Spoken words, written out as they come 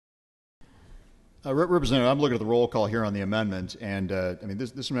Representative, I'm looking at the roll call here on the amendment, and I mean,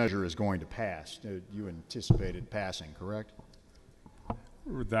 this measure is going to pass. You anticipated passing, correct?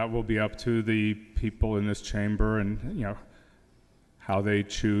 That will be up to the people in this chamber and, how they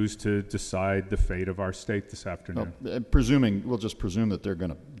choose to decide the fate of our state this afternoon. Well, we'll just presume that they're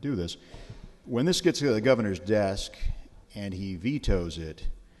going to do this. When this gets to the governor's desk and he vetoes it,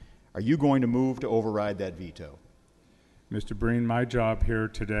 are you going to move to override that veto? Mr. Breen, my job here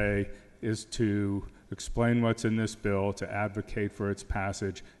today is to explain what's in this bill, to advocate for its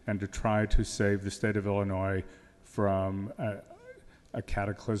passage, and to try to save the state of Illinois from a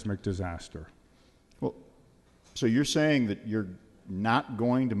cataclysmic disaster. Well, so you're saying that you're not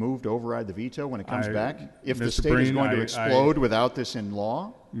going to move to override the veto when it comes back? If the state is going to explode without this in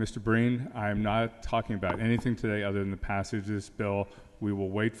law? Mr. Breen, I'm not talking about anything today other than the passage of this bill. We will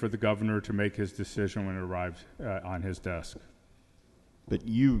wait for the governor to make his decision when it arrives on his desk. But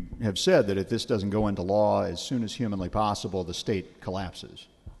you have said that if this doesn't go into law as soon as humanly possible, the state collapses.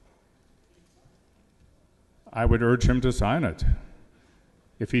 I would urge him to sign it.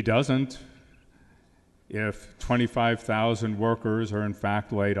 If he doesn't, if 25,000 workers are in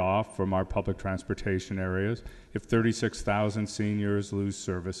fact laid off from our public transportation areas, if 36,000 seniors lose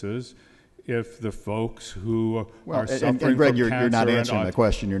services, if the folks who are suffering and Greg, from you're cancer not answering the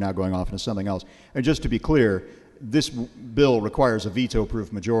question. You're now going off into something else. And just to be clear, this bill requires a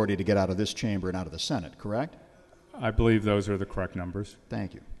veto-proof majority to get out of this chamber and out of the Senate, correct? I believe those are the correct numbers.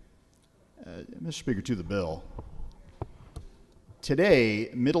 Thank you. Mr. Speaker, to the bill.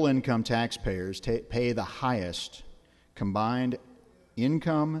 Today, middle-income taxpayers pay the highest combined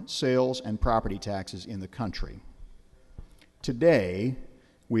income, sales, and property taxes in the country. Today,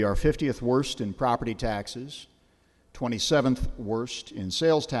 we are 50th worst in property taxes, 27th worst in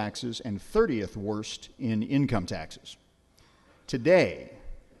sales taxes, and 30th worst in income taxes. Today,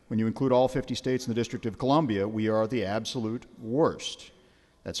 when you include all 50 states and the District of Columbia, we are the absolute worst.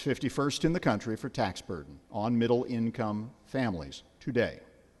 That's 51st in the country for tax burden on middle-income families today.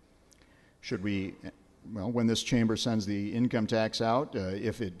 Should we, when this chamber sends the income tax out,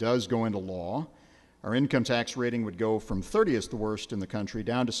 if it does go into law, our income tax rating would go from 30th worst in the country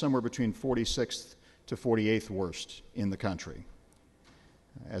down to somewhere between 46th to 48th worst in the country.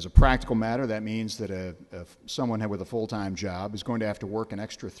 As a practical matter, that means that someone with a full-time job is going to have to work an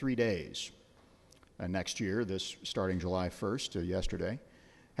extra 3 days next year, this starting July 1st, yesterday,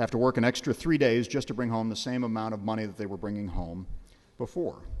 have to work an extra 3 days just to bring home the same amount of money that they were bringing home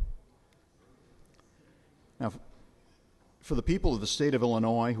before. Now, for the people of the state of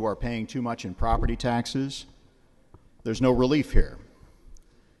Illinois who are paying too much in property taxes, there's no relief here.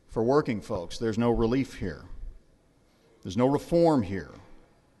 For working folks, there's no relief here. There's no reform here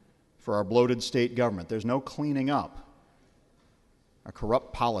for our bloated state government. There's no cleaning up our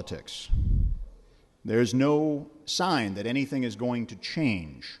corrupt politics. There's no sign that anything is going to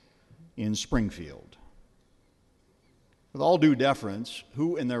change in Springfield. With all due deference,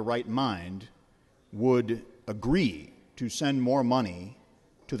 who in their right mind would agree to send more money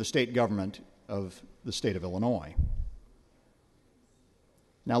to the state government of the state of Illinois?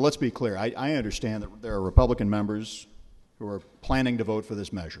 Now, let's be clear. I understand that there are Republican members who are planning to vote for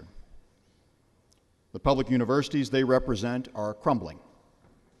this measure. The public universities they represent are crumbling.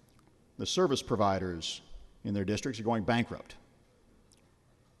 The service providers in their districts are going bankrupt.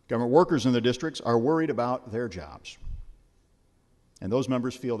 Government workers in their districts are worried about their jobs. And those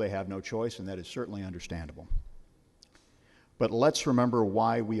members feel they have no choice, and that is certainly understandable. But let's remember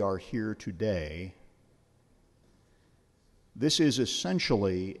why we are here today. This is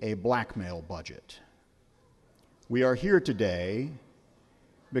essentially a blackmail budget. We are here today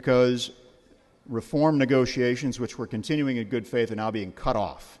because reform negotiations, which were continuing in good faith, are now being cut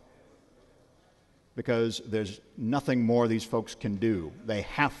off because there's nothing more these folks can do. They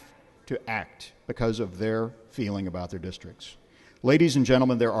have to act because of their feeling about their districts. Ladies and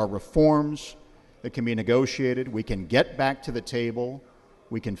gentlemen, there are reforms that can be negotiated. We can get back to the table.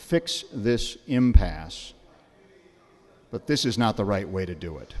 We can fix this impasse. But this is not the right way to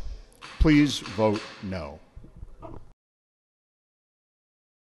do it. Please vote no.